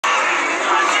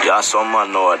are some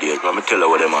man nowadays, let me tell you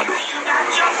what them a do.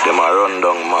 Them a run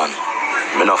down man.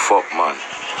 Me no fuck man.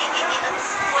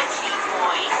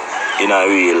 In a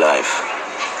real life,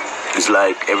 it's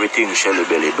like everything Shelly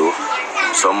Belly do.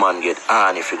 Some man get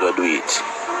on if you go do it.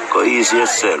 Go easy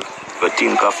yourself. Go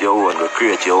think of your own. Go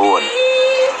create your own.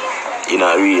 In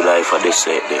a real life, I just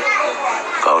say it there.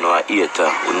 Because we no a hater.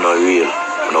 We no real.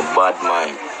 We no bad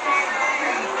mind.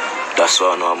 That's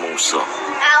why I know I move so.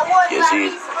 You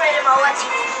see?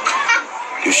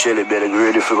 You Shelly Belly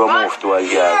ready for go move to a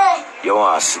girl. You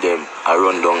want to see them I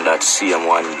run down that same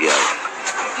one girl.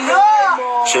 No.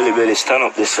 Shelly Belly stand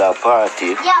up this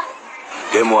party. Yeah.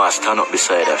 Them want to stand up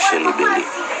beside a Shelly Belly.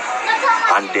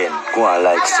 And then go and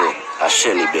like say a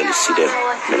Shelly Belly see them.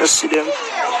 Me no see them.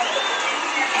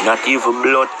 Not even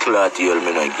blood clot here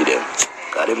me no give them.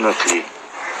 Cause them not clean.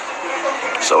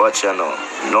 So watch you now.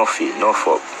 No fee, no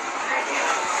fuck.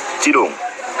 Sit down.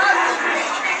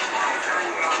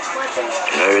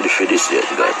 You're not ready for this yet,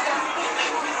 God.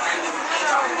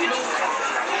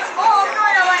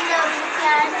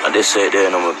 And they say there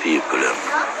are no more people. You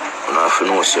don't have to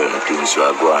know certain things so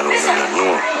I go on when I don't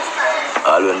know.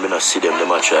 All when I don't see them, they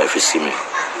might try to see me.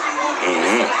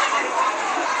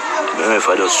 Maybe if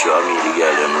I just show me the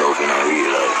girl them love in a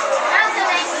real life.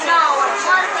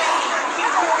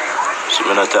 So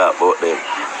when I talk about them,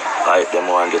 I them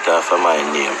want to get off of my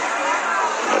name.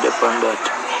 I depend on that.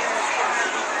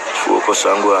 Focus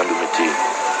on go and do my thing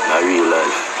in a real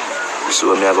life.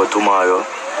 So when I go tomorrow,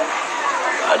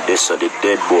 I this the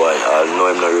dead boy, I'll know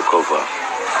him not recover.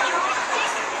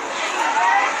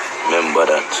 Remember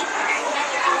that.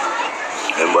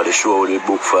 Remember the show they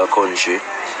book for a country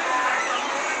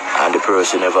and the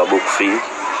person never book for you?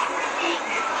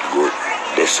 Good.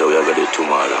 That's how we are going to do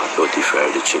tomorrow. Don't if you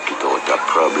already check it out. That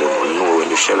problem we know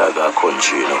when the shell of a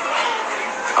country, you know.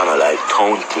 And I like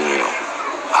town thing, you know.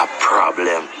 A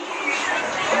problem.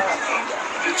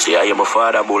 See, I am a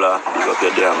father, Bula. Big up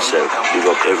your damn self. Big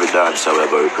up every dancer we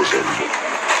ever represent you.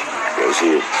 You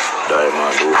see,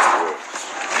 Diamond,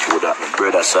 show that my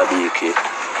brother Sadiki.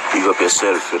 Big up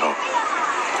yourself, you know.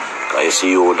 Because you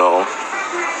see you now,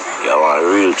 you are a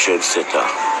real trendsetter.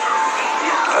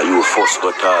 And you first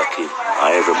go talking,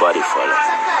 and everybody follow.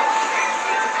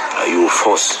 And you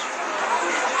first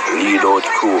lead out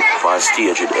crew on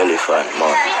stage with Elephant,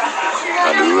 man.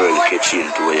 And the world catch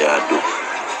into what you do.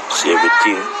 See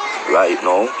everything right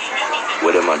now,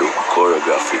 what them do,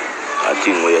 choreography. I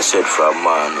think what you said from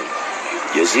morning.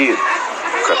 You see it?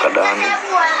 Crocodile.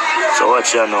 So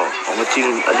watch you now. I'm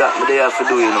think that they have to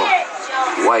do, you know.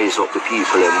 Wise up the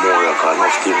people and more, because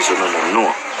enough things you don't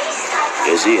know.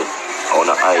 You see it? I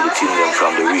wanna hide the thing them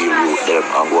from the real youth them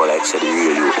and go like say the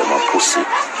real youth them a pussy.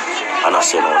 And I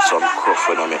say no some cruff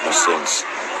when don't make no sense.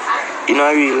 In a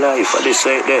real life, I just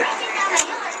say it there.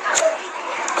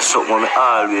 Something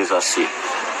I always see.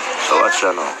 So watch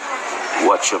you now.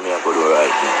 Watch me I go do right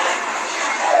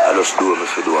now. I just do what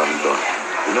I do and done.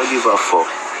 You don't give a fuck.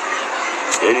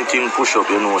 Anything push up,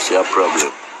 you know say a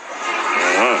problem.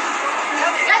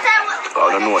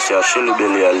 I don't know say a Shelly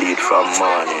Belly a lead from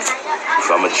morning.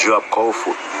 From a drop cow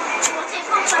foot.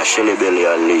 A Shelly Belly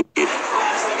a lead.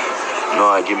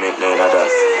 No argument none of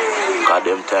that. Cause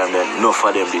them time then enough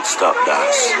of them did stop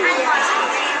dance.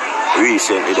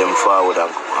 Recently them forward and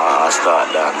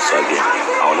start dance again.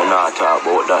 I wanna not talk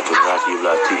about that, we not even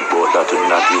like think about that, we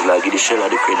not even like give the Shelly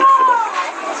the credit for that.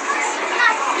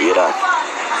 Hear that?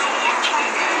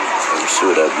 I'm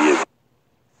sure that be a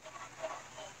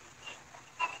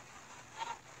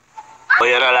but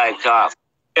you don't like talk.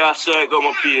 Yeah, so I got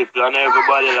my people and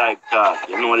everybody like talk.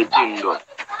 You know the thing though.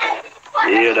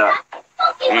 You hear that?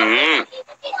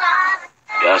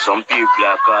 Yeah, some people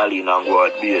are calling and go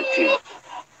out be a thing.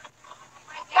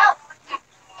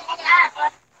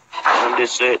 And they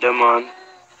say them man,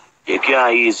 you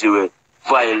can't easily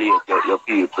violate your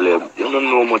people. You don't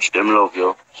know how much them love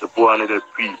you. So one of the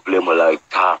people them like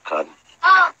talk and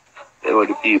they were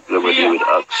the people that deal with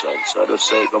action. So I just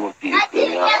say come on people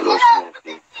and you have to just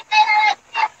know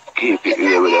keep it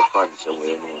real with your fans somewhere,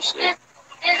 you know say.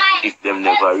 If them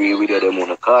never real with you, them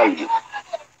wanna call you.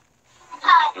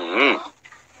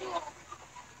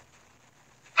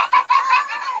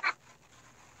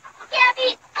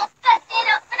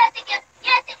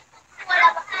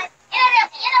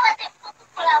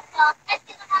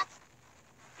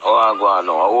 Oh, I go on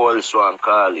now. I always want to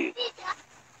call you.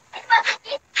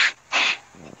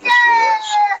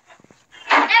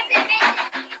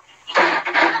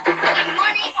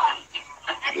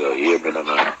 Yo, hear me now,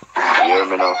 man. You hear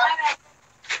me now?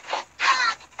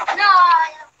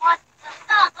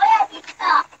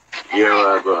 Here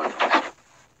I go.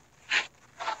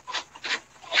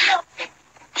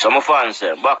 So my fans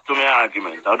say, back to my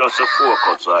argument. I just a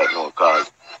focus right now,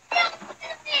 cause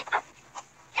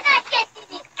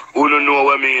who don't know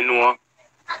what me know,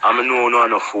 I know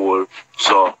no fool.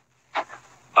 So I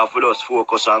have to just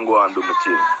focus and go and do my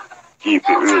thing. Keep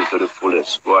it real to the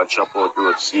fullest. Go and chop out the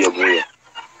road same way.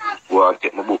 Go and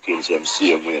take my bookings them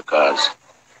same way, cause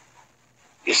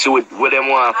you see what them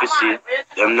want to see,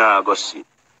 them not go see.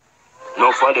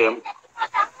 No for them,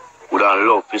 would I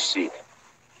love to see.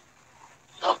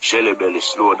 Shelly Belly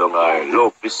slow down or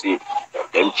love to see.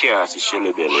 Them can't see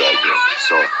Shelly Belly again.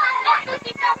 So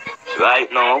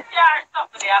right now,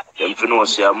 them to know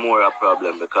say more a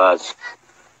problem because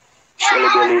Shelly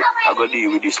Belly I go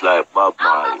deal with this like Bob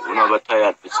Marley. We never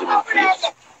tired to see my face.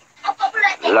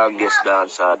 Longest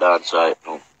dancer dance right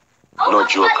now. No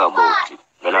joke about it.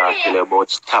 When I tell you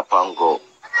about stop and go,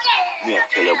 me I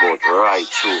tell you about right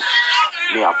through.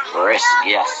 Me I press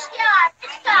gas.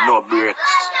 No brakes.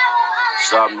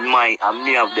 So I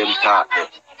me have them talk there.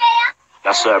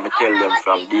 That's why I tell them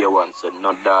from day one, say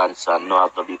no dance and no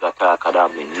have no big attack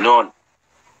than me. None.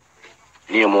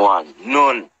 Name one.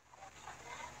 None.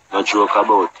 No joke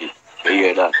about it. You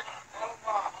hear that?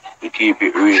 We keep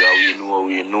it real and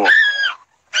we know.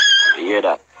 You hear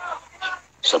that?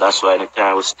 So that's why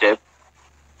anytime we step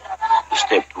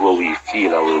to where we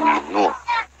feel and where we know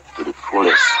to the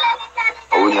fullest.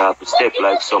 And we don't have to step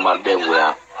like some of them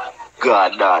where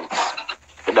God dance.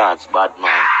 To dance bad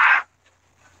man.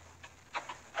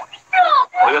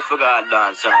 Or you forgot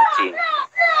dance something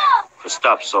to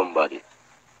stop somebody.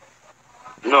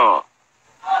 No.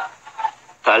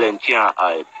 Talent can't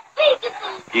hide.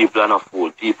 People are not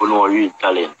fool. People know real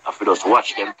talent. If you just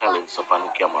watch them talents up on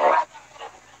the camera.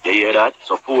 You hear that?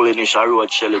 So fooling is a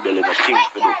road Shelly Belly no thing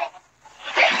to do.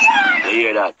 You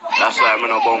hear that? That's why I'm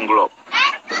not bungle up.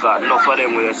 Because enough of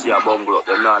them when you see a bungle up,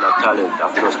 they're not a talent.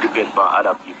 If you just depend on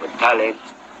other people's talent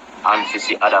and to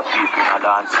see other people in a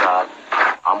dance hall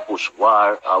and push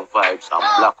war and vibes and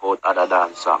block out other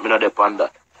dancers. I'm not depend on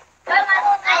that.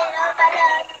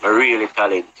 I'm really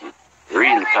talented.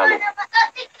 Real talent.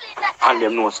 And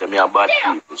them know say me are bad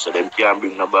people, so them can't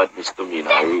bring no badness to me in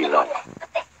a real life.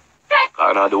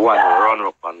 Because I'm the one who run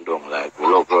up and down like we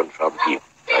love run from people.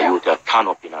 And you can turn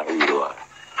up in a real life.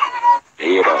 You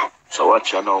hear that? So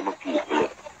watch you now, my people.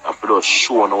 I feel just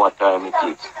show no what time it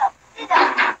is.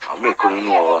 I make you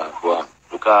know what.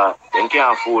 Because they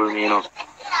can't fool me, you know.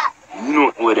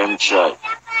 Nothing with them try.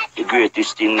 The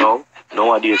greatest thing now,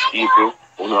 nowadays people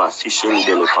who know a Shelly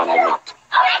Belly on the net.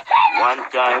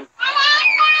 One time,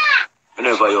 I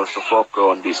never used to fuck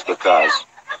around this because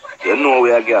you know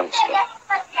we are gangster.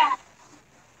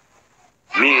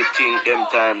 Me think them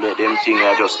time that them thing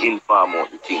I just inform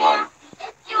out the thing and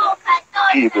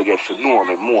people get to know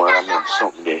me more and then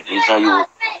something there. These are you.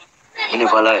 I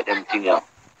never like them thing yeah.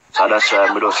 So that's why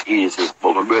I'm just easy.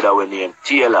 But my brother when named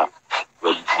Taylor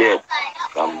was dead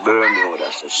from Birmingham,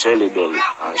 that's a Shelly Belly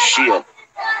and Shane.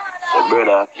 So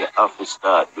brother, you have to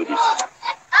start with this.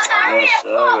 Yes,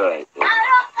 alright.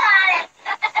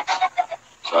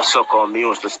 So I suck on me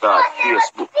used to start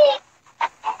Facebook.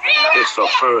 That's the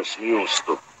first me used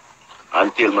to.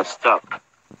 Until I stop.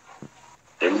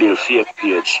 Then build fake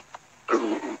page.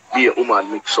 Be a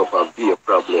woman mix up and be a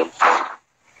problem.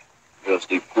 Just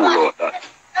they cool out that.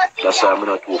 That's why I'm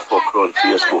not too fuck around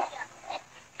Facebook.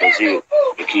 You see,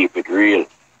 you keep it real.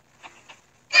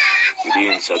 With the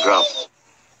Instagram.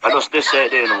 I just say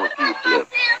there now people.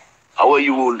 How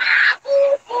you know,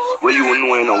 where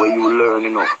you learn, you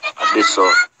know, and this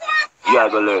you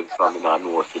have to learn from him and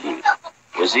know what to do.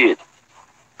 You see it?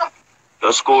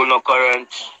 Your school no current,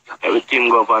 everything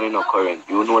go on in no current.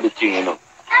 You know the thing, you know.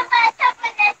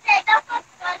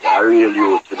 You're real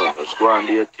youth, you know. Just go and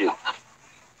do your thing.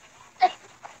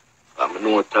 I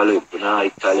know talent, but I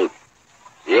talent.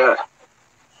 Yeah.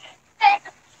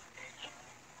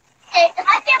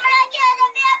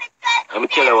 Let me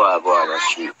tell you what I go on the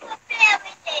street.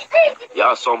 You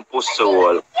have some pussy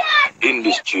wall in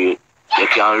the street. You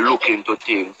can look into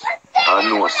things and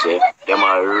know say them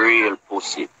are real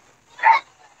pussy.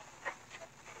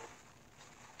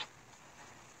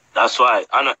 That's why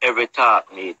I know every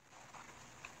talk me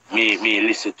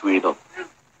listen to it.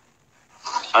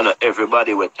 I know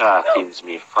everybody will talk things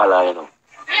me follow, you know.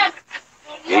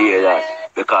 You hear that?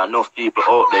 Because enough people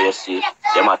out there you see,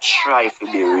 them a try to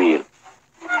be real.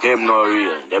 Them not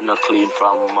real, them not clean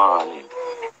from morning.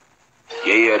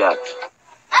 You hear that?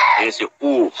 You say,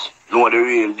 oh, know the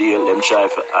real deal, them try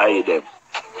to hide them.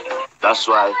 That's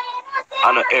why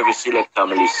I know every selector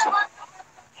me listen.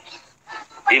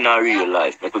 In a real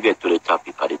life, make we get to the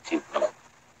topic of the thing.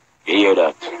 You hear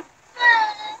that?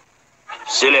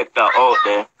 Selector out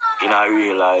there in a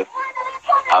real life,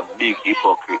 a big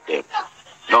hypocrite them.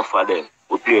 Not for them.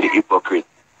 We play the hypocrite.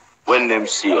 When them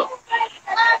see you,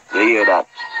 they hear that.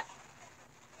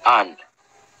 And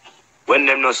when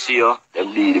them not see you,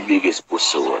 them be the biggest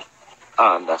pussy word.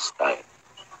 I understand.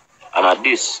 And at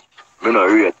this, me not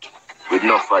rate with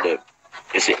enough for them.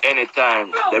 You see,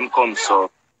 anytime them come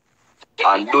so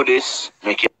and do this,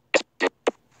 make it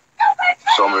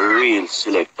some real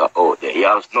selector out there. You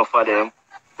have enough of them,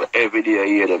 but every day I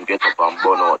hear them get up and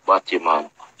burn out Batman.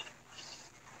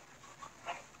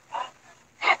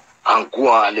 And go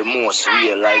on the most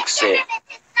real, like say.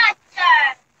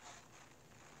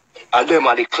 And them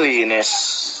are the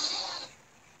cleanest.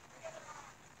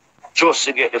 Just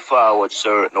to get the forward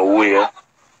certain way.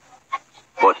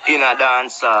 But in a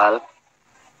dance hall,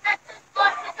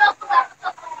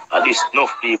 at least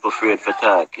enough people afraid for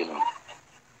talk, you know.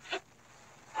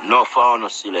 No for no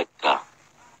selector.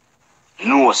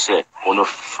 No say, on a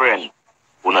friend,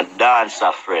 on a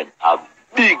dancer friend, a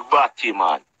big batty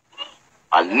man.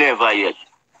 And never yet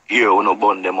hear when you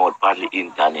burn them out on the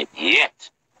internet yet.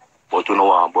 But you know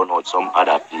want to burn out some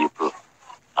other people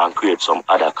and create some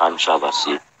other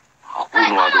controversy. Who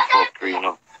know the fuckery, you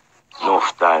know?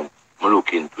 Enough time. I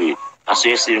look into it. I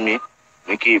say, see me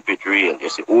keep it real. You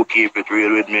see, who keep it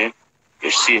real with me?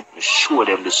 You see, me show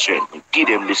them the strength. Me give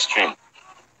them the strength.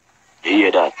 You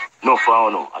hear that? No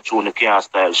for no. I tune the can't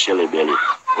style Shelly belly.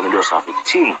 When you just have to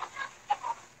think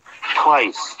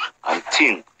twice and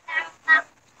think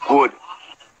good.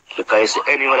 Because you see,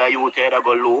 any other youth that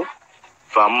go low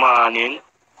from morning,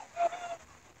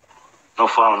 no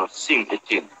for no, sing the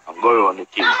thing and go around the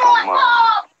thing from morning.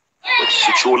 But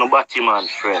she show no batty man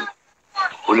friend.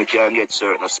 When you can get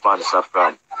certain sponsor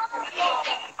from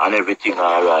and everything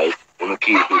alright. When you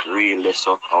keep it real, let's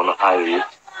up on the highway.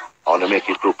 I want to make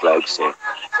it look like, say,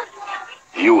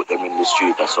 youth them in the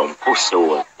street are some pussy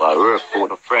hole, but work for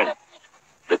the friend.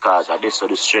 Because this is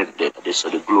the strength there, this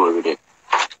is the glory there.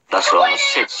 That's why I'm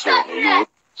set certain youth.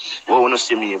 Who want to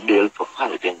see me build for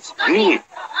fight against me?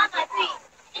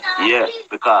 Yeah,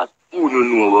 because who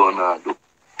don't know what I do.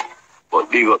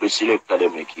 But big up the selector, they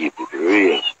may keep it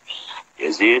real.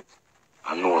 You see it?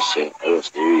 I know, say, I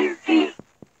just the real deal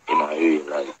in my real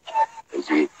life. You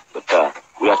see it? But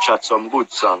we have chat some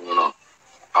good song, you know,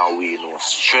 and we know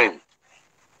strength.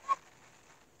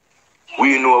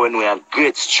 We know when we have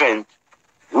great strength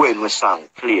when we song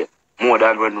play. More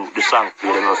than when the song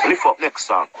play, then we lift up next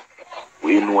song.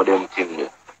 We know them things there.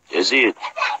 You see it?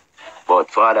 But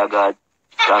Father God,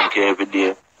 thank you every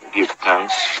day. Give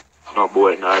thanks. No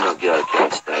boy, no girl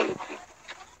can style it.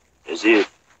 You see it?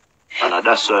 And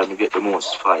that's why I get the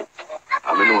most fight.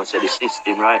 I mean, know say the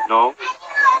system right now,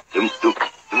 the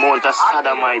amount of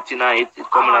sodomite in it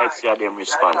come like say them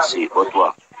response. But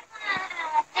what?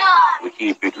 We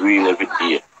keep it real every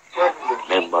day.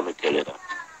 Remember me tell you that.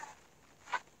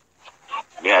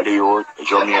 Me and the youth,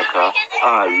 Jamaica,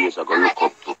 always I go look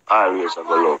up to, always I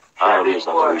go love, always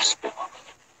I go respect.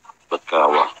 But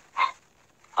what?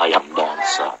 I am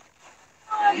dancer.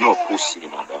 No pussy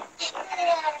in a dancer.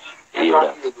 You hear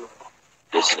that?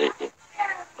 This right there.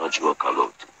 No joke about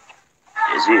it.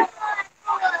 You see?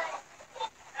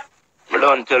 I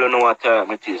don't tell you no what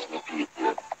time it is, my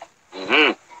people.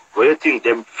 But you think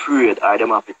them afraid or them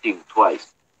have to think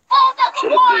twice.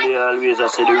 Shelly always I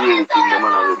say the real thing, them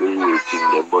and I do the real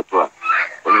thing, them. But what?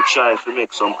 When you try to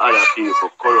make some other people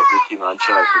corrupt the thing and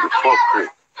try to be fuckery,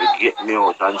 to get me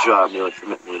out and draw me out to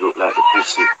make me look like the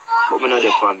pussy. But me not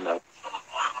depend on that.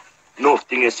 No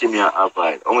thing you see me I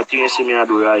avoid. Only thing you see me I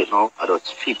do right now, I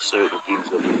just fix certain things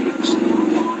that you fix.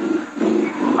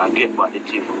 And get back the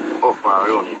thing up and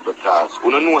around it because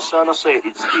when you know son I say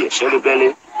it's here, Shelly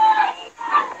belly.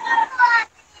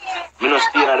 Me not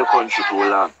stay in the country too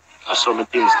long. I saw me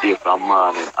things stay from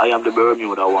morning. I am the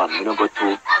Bermuda one. Me not go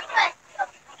to.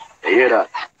 You hear that?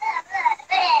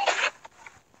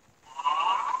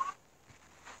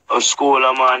 A school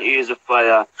man is a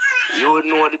fire. You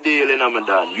know the deal in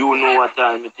Ramadan. You know what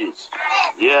time it is.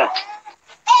 Yeah.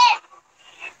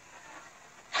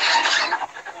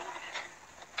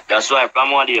 That's why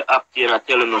from one day up here I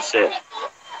tell you say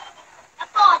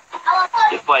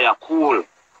the fire cool.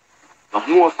 But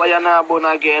more fire now burn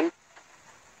again.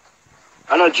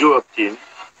 I not joke thing.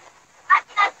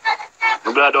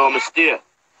 My brother how me stay.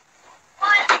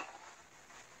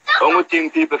 Only thing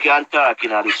people can talk in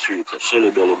the streets is Shelly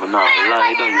belly, but now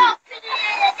lie down you.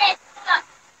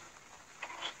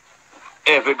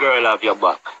 Every girl have your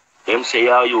back. Them say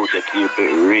your youth to keep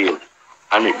it real.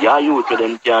 And your youth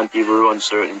them can't even run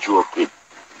certain joke with.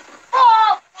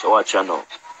 So watch you now.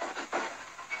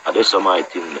 And that's my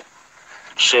thing there.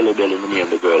 Shelly belly, me name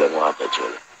the girl and want to tell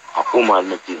you. A woman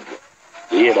me thing there.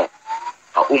 You hear that?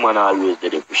 A woman always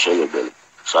did it for Shelly Belly.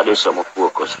 So that's some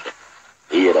focus there.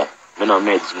 You hear that? Me no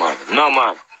meds, man. No,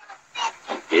 man.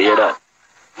 You hear that?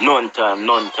 None time,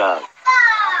 none time.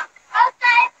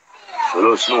 So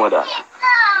let's know that.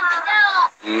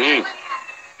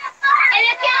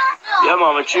 Yeah,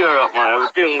 man, cheer up, man.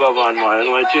 Everything go on, man. You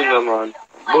know everything go on.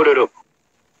 Put it up.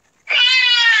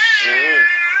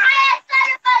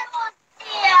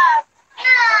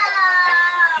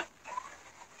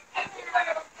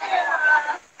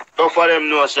 Some of them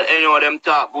know, say, any of them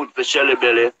talk good for Shelly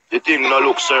Belly, the thing no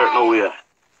look certain way.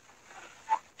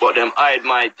 But them hide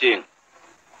my thing.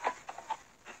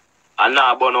 And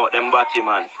now burn out them batty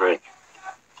man, friend.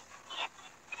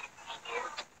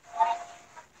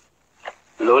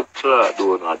 Lord Clark,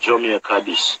 though, now Jamaica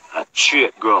this, a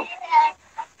straight ground.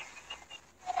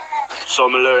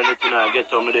 Some learn it and I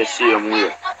get on me the same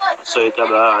way. So it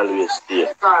will always stay.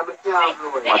 No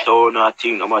matter how I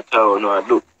think, no matter how I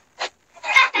do.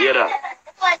 Hear that?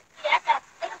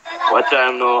 What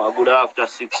time now? I go after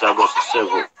 6, I go to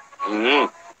 7.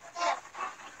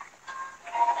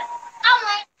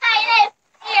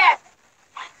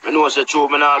 I know it's true,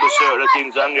 I now do certain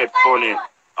things and get funny.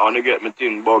 I want to get my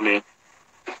thing about me.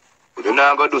 But you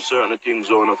now go do certain things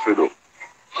on the fiddle.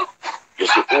 You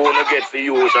see, who wanna get for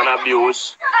use and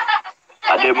abuse,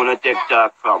 and them wanna take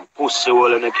talk from pussy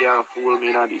hole and they can't fool me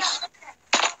in this.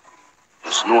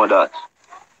 Just know that.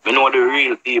 I know the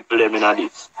real people them in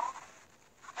this.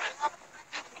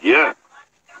 Yeah.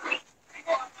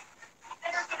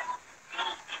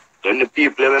 Then the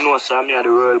people them know say me are the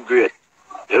world great.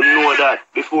 They know that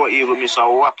before even Mr.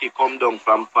 Wacky come down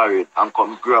from parade and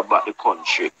come grab back the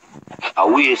country.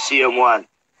 And we see him one.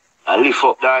 I lift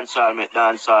up dancehall, make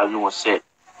dancehall no set.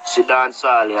 See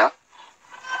dancehall, yeah?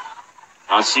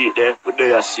 And see it there, but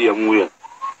they are same way.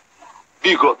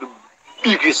 Big up the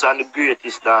biggest and the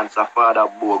greatest dancer, Father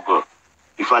Bogle.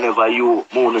 If I never you,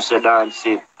 Moon say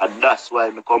dancing, and that's why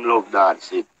I come love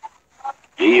dancing.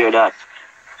 You hear that?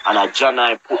 And a John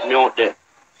I put me out there,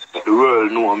 but the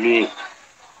world know me.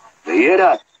 You hear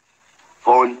that?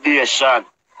 Foundation.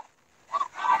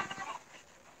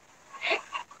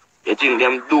 You think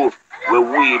them do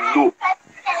what we do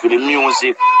for the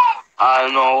music?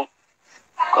 I know.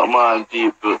 Come on,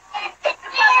 people.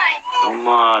 Come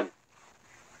on.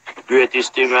 The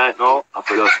greatest thing right now, I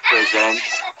feel us present.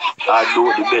 I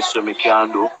do the best that I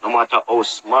can do, no matter how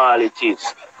small it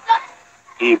is.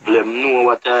 People them know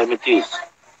what time it is.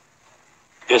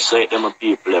 Just like them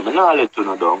people, them not let you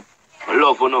know down. I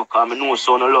love you now, because I know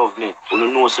someone love me.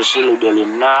 You know say Shelly Belly,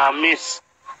 nah miss.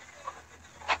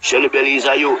 Shelly Belly is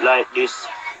a youth like this.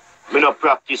 Me no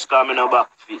practice because I no back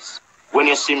fist. When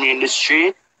you see me in the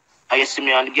street, or you see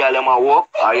me and the girl in my walk,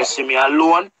 or you see me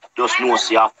alone, just know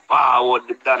see I forward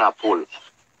than a pull.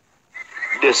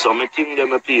 There's some thing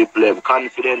them people them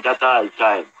confident at all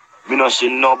time. Me no see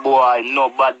no boy,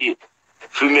 nobody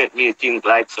to make me think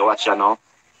like so watch you know.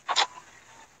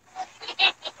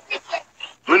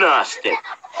 Me no step.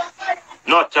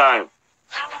 No time.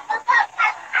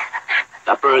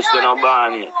 The person I'm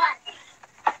born here.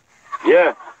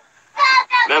 Yeah.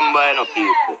 Remember, you know,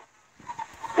 people.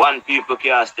 One people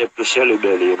can't step to Shelly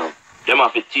Belly, you know. Them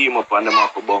have to team up and them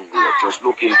have to bungle. Just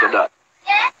look into that.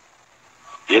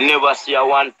 You never see a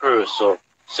one person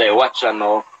say, watch you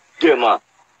know, them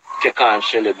take on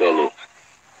Shelly Belly.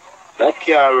 That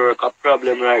can't work. A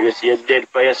problem right you see, you're dead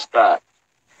for your start.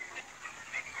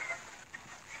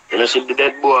 You know, see the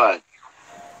dead boy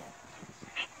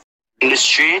in the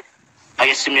street, or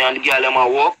you see me and the girl in my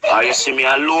walk, or you see me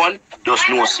alone, just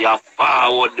know see I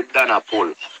forward than a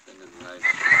pull.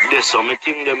 There's some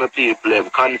thing them people them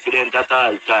confident at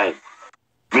all time.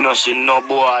 Me no see no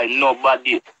boy,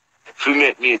 nobody to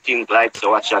make me think like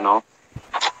so watch you know.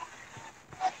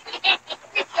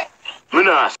 Me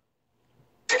no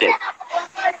step.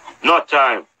 No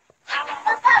time.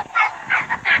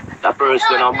 The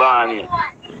person I'm born here.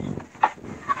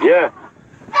 Yeah.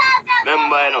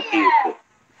 Remember, you know, people.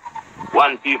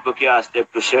 One people can't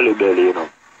step to Shelly Belly, you know.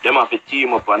 Them have to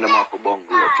team up and them have to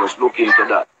bungle. Just look into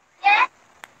that.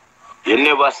 You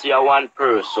never see a one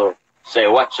person say,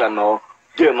 watch you know,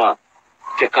 them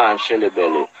take on Shelly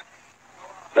Belly.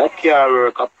 That can't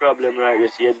work. A problem right you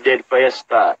see, you're dead for your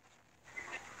start.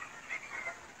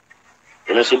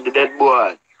 You know, see the dead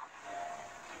boy.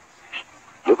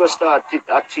 You can start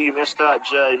a team, you start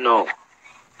join now.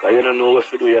 Because you don't know what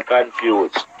to do, you're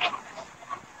confused.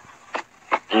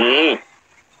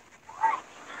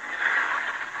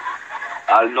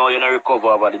 I'll know you don't recover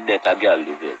over the death of girl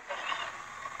living.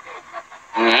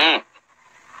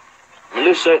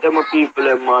 Listen to them people,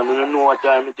 man. You don't know what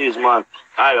time it is, man.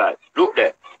 Alright, look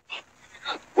there.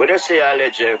 When they say a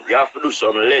legend, you have to do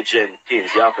some legend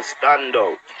things. You have to stand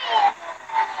out.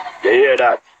 You hear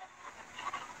that?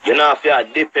 You don't have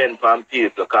to depend on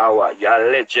people because what? You're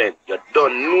a legend. You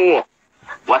don't know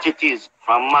what it is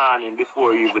from morning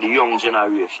before you with the young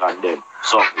generation then.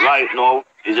 So right now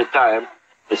is the time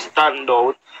to stand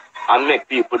out and make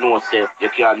people know say you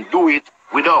can do it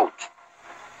without.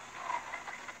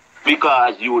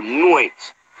 Because you know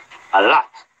it a lot.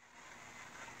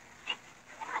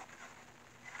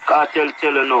 Can't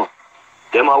tell you now.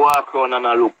 Them a walk around and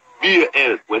a look be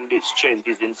help when the strength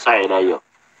is inside of you.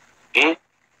 Eh?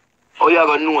 How you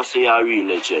gonna know say you're a real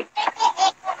legend?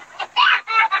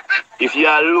 If you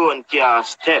alone can't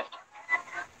step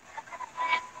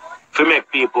to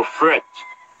make people fret,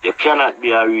 you cannot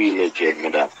be a real legend,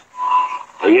 madam.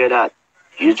 You hear that?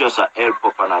 You just a help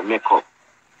up and a make up.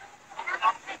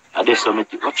 And this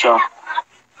something. Watch out.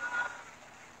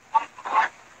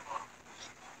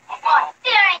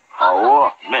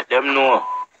 Oh, make them know.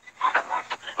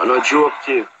 I no joke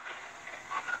to you.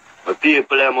 The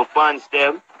people and my fans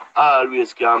them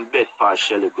always can bet for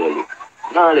Shelly belly.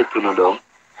 Now let you know down.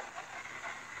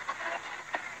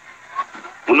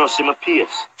 You know see my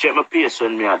pace. Check my pace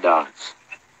when me a dance.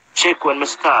 Check when me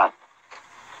start.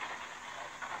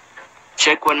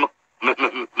 Check when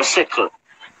me circle.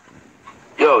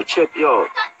 Yo, check yo.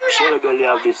 Shelly belly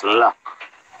have this lock.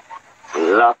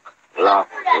 Lock.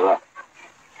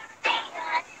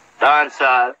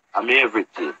 Dancehall, I'm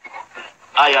everything.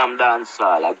 I am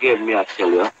dancehall. Again, me I tell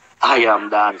you, I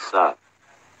am dancehall.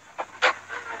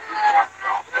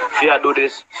 If you do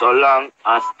this so long,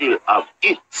 I still have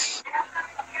hits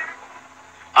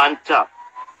on top.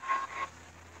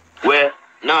 Where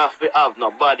now if we have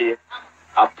nobody,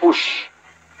 I push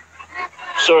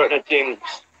certain things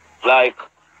like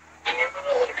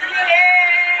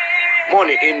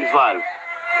money involved.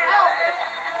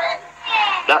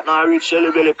 That now reach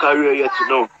Shelly Belly career yet to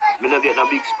know. Me not get a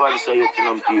big sponsor yet to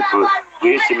know people.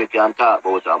 We see me can talk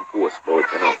about and post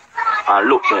about, you know. And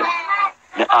look them.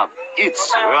 Me have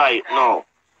it's right now.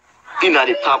 In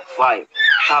the top 5,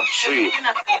 top 3.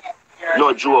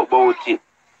 No joke about it.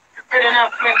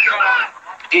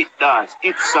 It dance,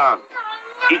 it song,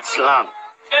 it slang.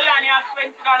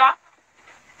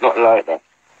 Not like that.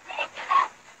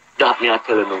 That me I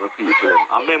telling other people.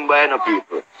 I remember any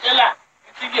people.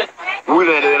 We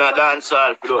don't do a dance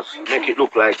hall for us. Make it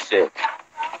look like say.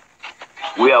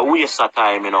 We are waste of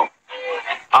time, you know.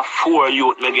 A 4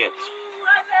 youth me get.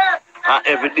 And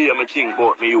every day I think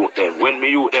about me youth them. When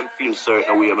me youth them feel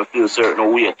certain way, I feel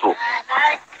certain way too.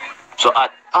 So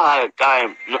at all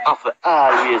time, I have to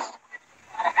always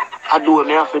I do what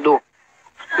I have to do.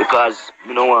 Because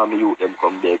I don't want me youth them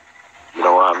come back. I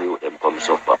don't want me youth them come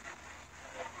suffer.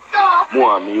 I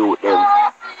want me youth them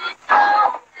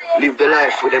live the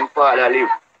life with them father live.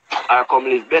 I come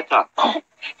live better.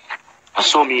 I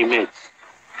saw me mates.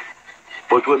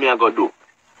 But what me I gotta do?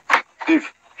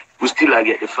 If we still I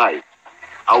get the fight,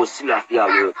 I will still have to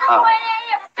work hard.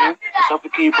 Just have to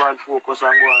keep on focus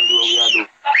and go and do what we are do.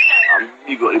 And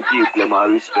big up the people and I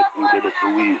respect who they do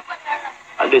to we.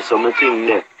 And there's something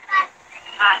there.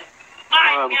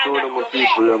 I'm telling my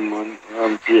people man,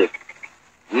 I'm here.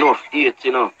 Enough hate,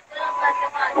 you know.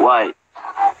 Why?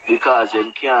 Because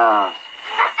them can't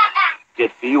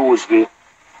get used with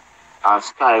and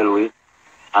style with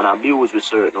and abuse with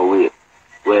certain way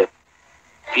where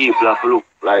people have to look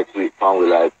like we and we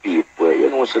like people where you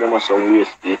know so them are some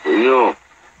waste people, you know.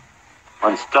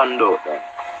 And stand out there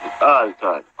all the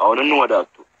time. I wanna know that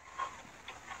too.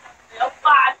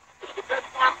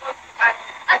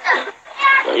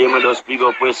 Yeah, you may just big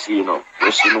up Wesley, you know.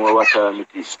 Wesley know what time it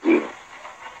is, you know.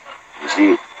 You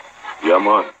see, yeah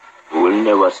man. We will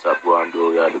never stop going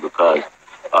do that because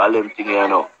all them things, you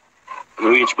know. I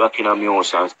reach back in my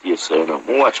house and stay so, you know.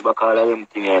 I watch back all of them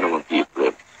things, you know,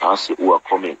 people. And see who are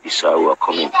coming this or who are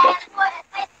coming that.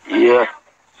 Yeah.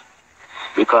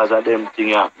 Because of them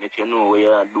things, yeah, make you know what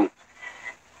you do.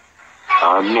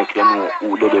 And make you know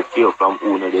who they feel from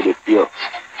who they feel.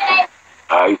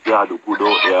 Or if you are the good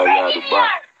out there, you are the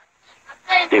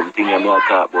bad. Them things I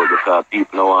talk about because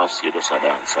people don't want to see just a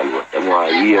dance a lot. They want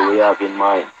to hear what you have in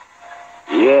mind.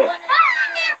 Yeah.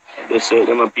 They say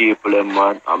them are people, them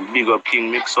man. And big up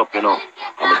King mix up, you know.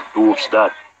 And it proves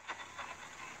that.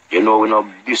 You know, we no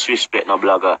disrespect no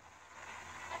blogger.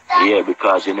 Yeah,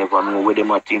 because you never know where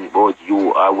them are think about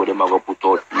you or where them are going to put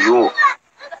out you.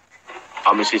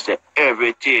 And my sister,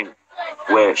 everything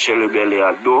where Shelly Belly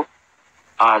are do,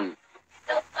 and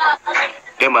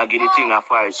them are getting the thing a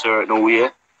fire certain way.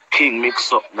 King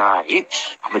mix up now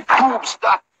itch. And it proves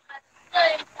that.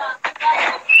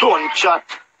 Don't chat.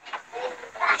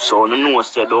 So no know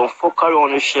say don't fuck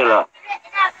around with Shelly.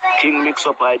 King mix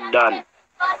up I done.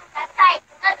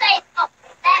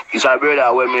 It's a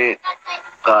brother when me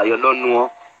you don't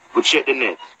know. We check the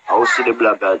net. I will see the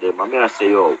black guy them. I mean I say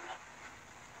yo.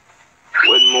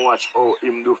 When me watch how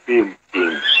him do film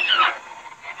thing,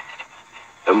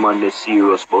 the man is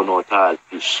serious but not all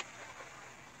fish.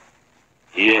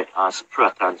 Yeah, and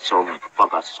sprat and some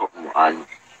bag of something and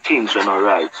things are not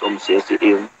right. Some say to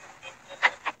him,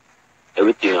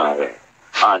 everything alright.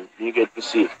 And you get to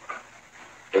see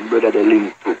the brother the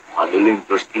link to, and the link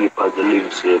just keep as the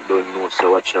link say don't know say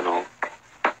what you know.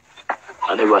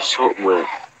 And it was something where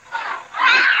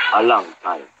a long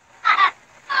time.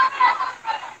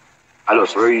 I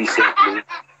just recently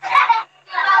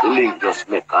the link just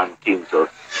make and things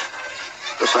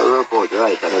just a work out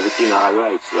right and everything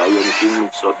alright. So when you feel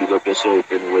mix up, big up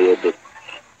yourself anywhere you did.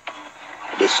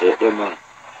 They say them man.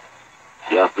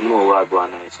 You have to know what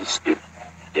going on in the system.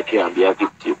 You can't be a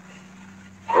victim.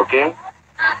 Okay?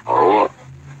 Or what?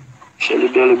 Shelly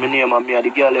Belly, my name and me are the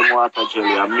girl them water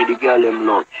jelly and me the girl them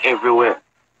love everywhere.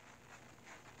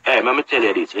 Hey, let me tell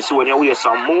you this. You see when you wear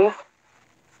some move,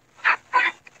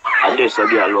 and this a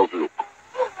girl love look.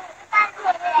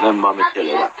 Remember me tell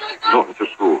you that. Nothing to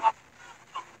prove.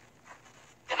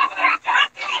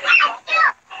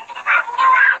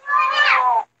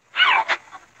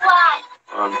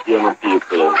 I'm telling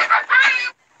people.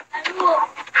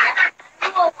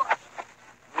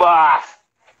 Boss!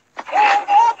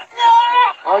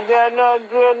 I'm getting not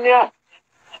good yet.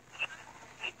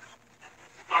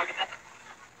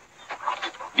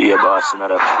 Dear boss,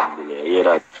 another family. You hear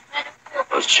that?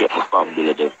 Let's check my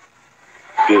family them.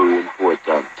 Very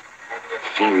important.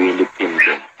 Very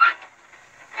independent.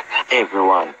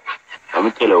 Everyone. Let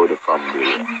me tell you what the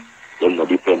family. Them not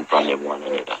depend on them one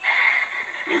another.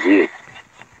 You see it?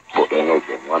 But they love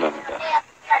them one another.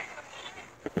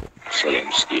 So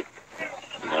them stay.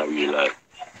 In real life.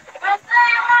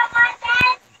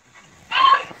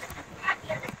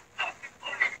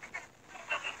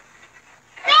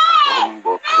 Some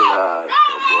boy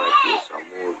play some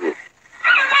movie.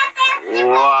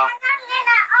 Wow.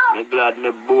 Me glad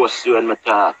me boss you when me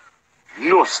talk.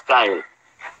 No style.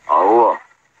 Oh.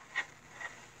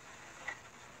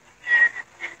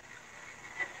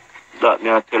 That me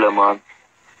I tell you man.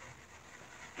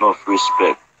 Enough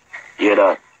respect. Hear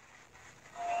that?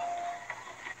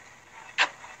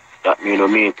 That me no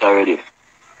meet already.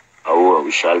 Oh,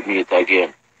 we shall meet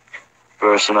again.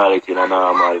 Personality in a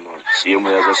normal man. Same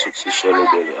way as a success Shelly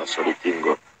Belly. That's how the thing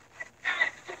go.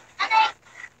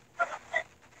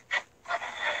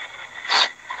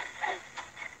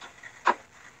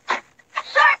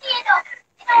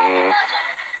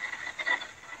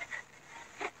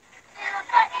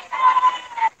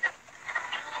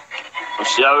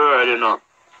 See how we already know.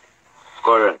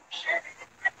 Correct.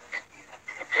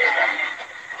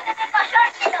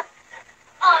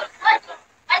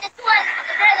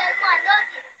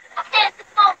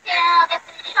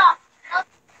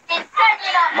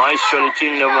 Maestro the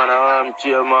thing, man, I'm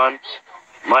here, man.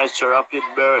 Maestro rapid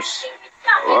burst.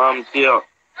 I'm here.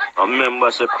 I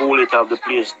remember say cool it have the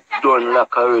place done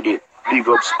lock already. Big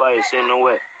up spice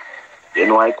anyway. You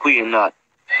know I queen that.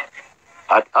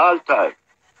 At all time.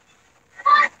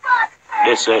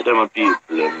 They say them a people,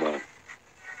 man.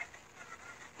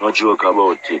 No joke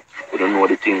about it. We don't know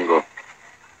the thing go.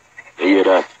 You hear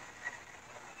that?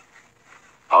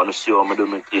 I want to see how I do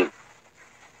my thing.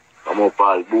 I'm up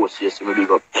all boss, yes, I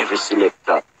big up every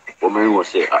selector. But I know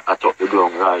say I talk the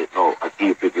ground right now. I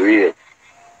keep it real.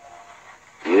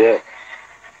 Yeah.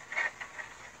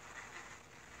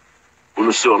 When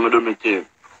you see how I do my thing,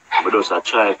 I just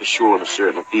try to show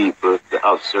certain people to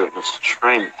have certain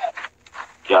strength.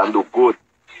 Can do good,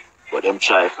 but them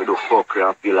try to do fuckery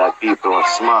and feel like people are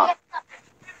smart.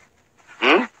 We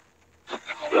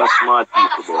are smart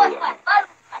people, boy. Man.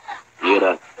 You hear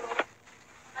that?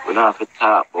 We don't have to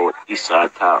talk about this or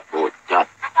talk about that.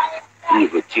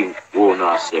 People think we won't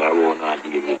not say or we won't not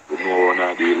deal with. We know we won't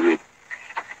not deal with.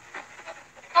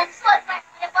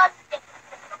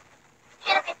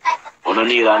 We don't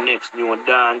need our next new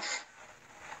dance.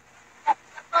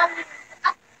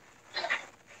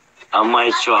 I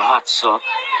might show hot so.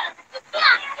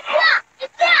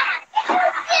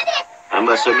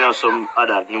 Remember, so me have some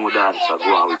other new dancer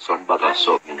go on with some bag of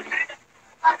something.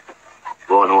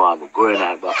 Go on, go in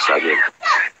that box again.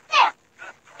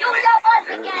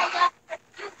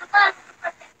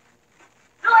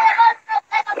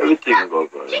 Everything go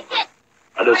good.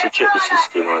 I just check the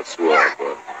system and see what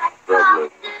go. Problem.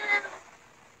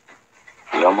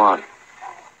 Yeah, man.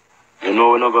 You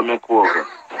know we're not gonna make over.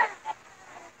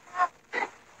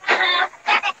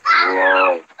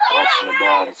 Right.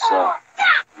 dancer.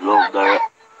 Love the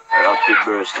happy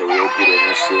birthday we give them,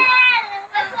 you see.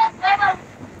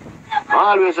 I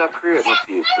always create my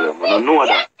people, I don't know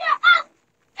that.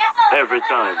 Every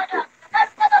time too.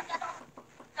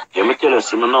 Let me tell you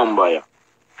some number here.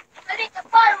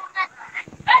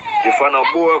 If I'm a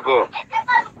burger,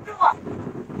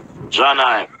 John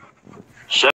I,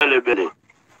 Shelly Belly.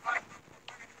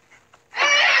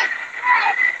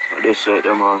 They say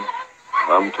them man,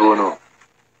 I'm too no.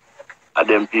 And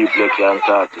them people can't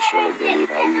talk to Shelly Belly in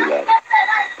real life.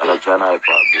 And a John I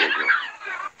part burger.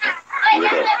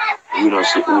 You don't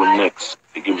see who next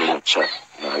to give me a chat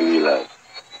in real life.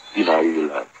 In real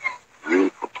life. Real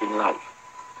fucking life.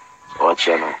 So watch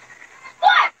you now.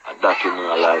 And that in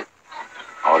my life.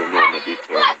 I want to know me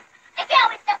determined.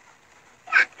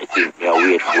 I think me I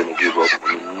wait for to give up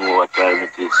when you know what time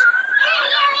it is.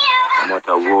 No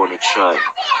matter what I try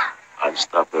and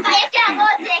stop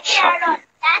everything chopping.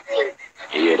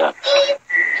 You hear that?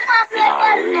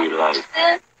 In real life.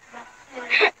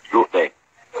 Look there.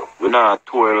 We not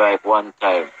tour like one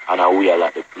time and we are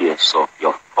at the place, so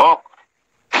you fuck.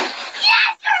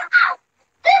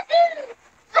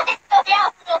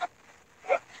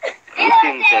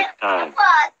 Everything take time.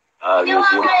 Always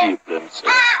young people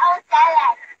themselves.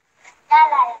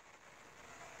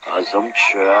 Cause I'm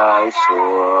try so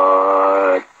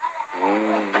hard.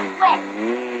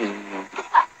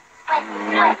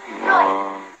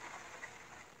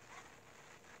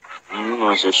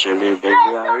 I say Shelly, baby, I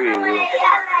really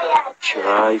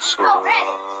try so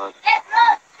hard.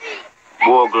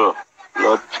 Bogle,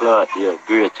 blood clot, yeah,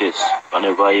 greatest.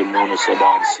 Whenever you want to say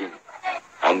dancing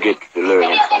and get to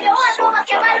learn it from his son,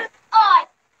 John.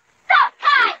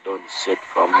 Don't sit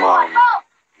from man.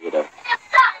 You know.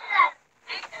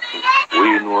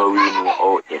 We know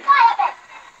out there.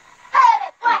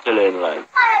 I'm telling you, like,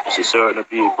 you see certain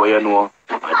people you know,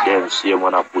 and then see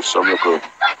when I put some little,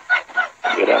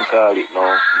 you don't call it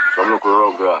now, some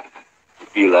little rugger, you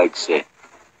feel like say,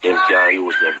 them can't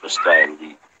use them for style.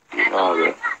 You know,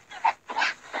 right?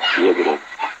 Yeah,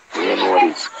 but you know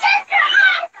this.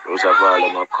 Those are all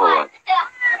them a coward.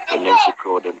 And then she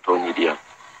crowd them tongue idiot.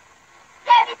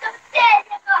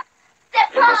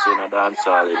 Never seen a dance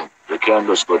hall, you can't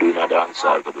just go do a dance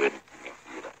hall to do anything.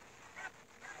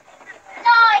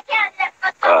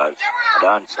 Cause a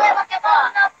dance hall,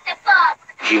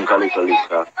 drink a little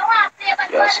liquor,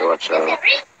 yeah, so watch out. You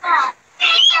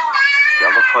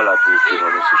have a follow to it, you know,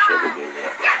 Mr. Shelly Belly,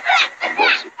 and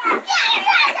boss it too.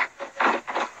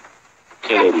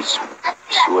 Tell you this, so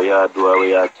what you do, what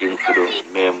you think to do,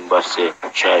 remember say,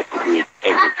 try to do it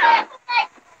every time,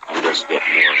 and just get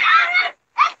more.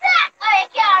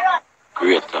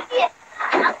 Greater.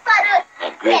 A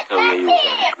greater way you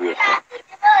can greater.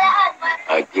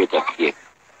 A greater cake.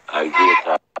 A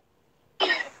greater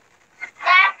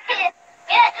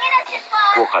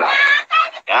coconut.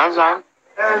 You understand?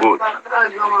 Good.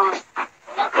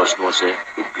 Just know say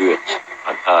be great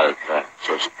at all times.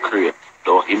 Just create.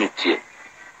 Don't imitate.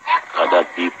 Cause that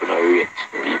people no rate.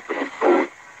 People no food.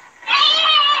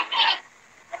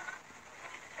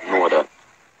 Know that.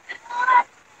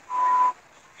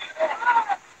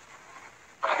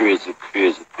 Crazy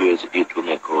it will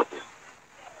make out there.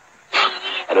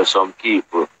 And there's some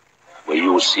people where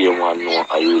you see one know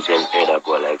I use them head and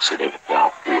go like so they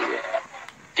can't fool you.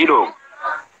 Tidong.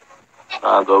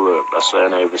 I'll go work. That's why I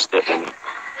never step in it.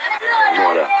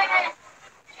 Know that.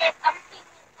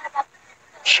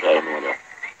 Try know that.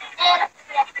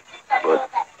 But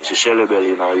it's a Shelly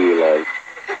Belly in a real life.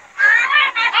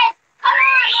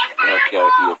 I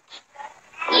can't eat.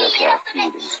 I can't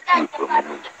feed these people.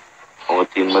 Only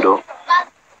thing I do,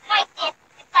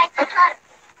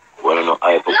 when I know I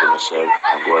hype up on myself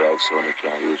and go like so you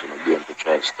can't use my brain to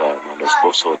try style and just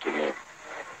bust out in there.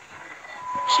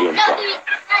 Same time.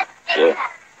 Yeah.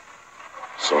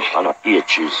 So on a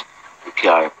H's, the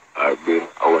car or brain,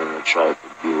 I want to try to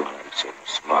do and like so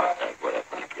smart like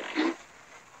whatever you can use.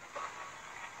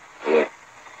 Yeah.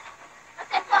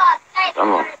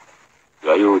 Come on. We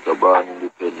are youth are born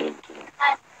independent, you know.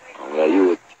 And we are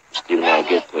youth still not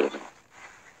get there, you know.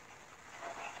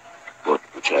 But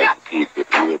we try to keep it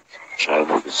real, try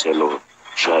not to sell out,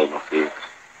 try not to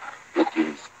do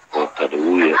things out of the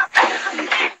way.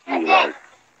 People feel like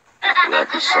we are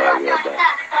this side, we are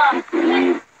that. Keep it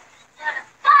real.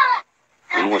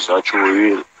 You know, so I throw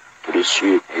real to the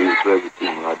street, real to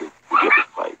everything I do, we get the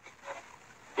fight.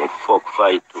 But fuck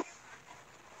fight too.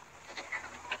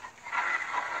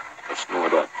 Just know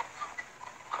that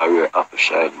career have to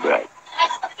shine bright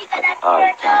at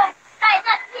all times.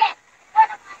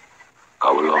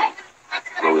 Cause we love it.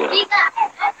 So yeah.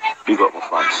 Big up my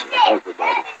fans,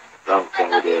 everybody. Long time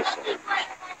with there, sir.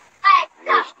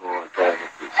 Just know what time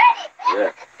it is.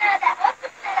 Yeah.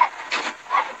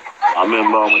 I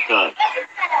remember how much time.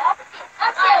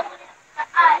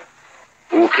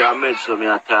 Who can mention me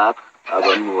attack? I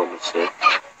don't know what I say.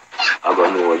 I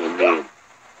don't know what you mean.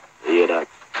 You hear that?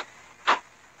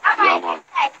 Yeah, man.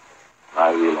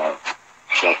 I realize.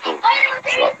 Shut up.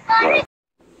 Shut up.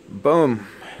 Boom,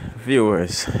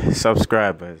 viewers,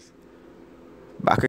 subscribers. Back